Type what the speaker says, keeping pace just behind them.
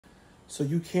So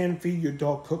you can feed your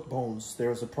dog cooked bones.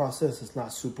 There's a process. It's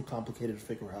not super complicated to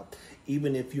figure out.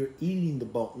 Even if you're eating the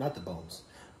bone, not the bones,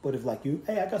 but if like you,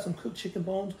 hey, I got some cooked chicken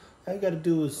bones. All you got to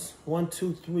do is 1,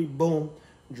 2, 3, boom,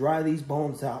 dry these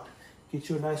bones out. Get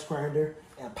you a nice grinder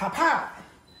and pow,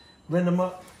 blend them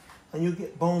up. And you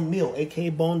get bone meal, aka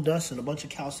bone dust, and a bunch of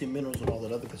calcium minerals and all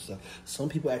that other good stuff. Some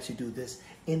people actually do this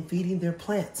in feeding their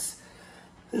plants.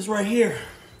 This right here,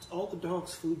 it's all the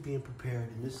dog's food being prepared,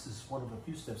 and this is one of a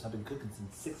few steps I've been cooking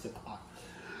since 6 o'clock.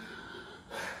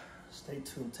 Stay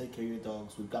tuned, take care of your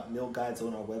dogs. We've got meal guides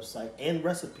on our website and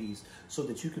recipes so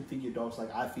that you can feed your dogs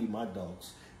like I feed my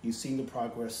dogs. You've seen the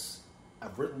progress.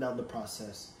 I've written down the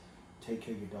process. Take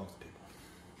care of your dogs, people.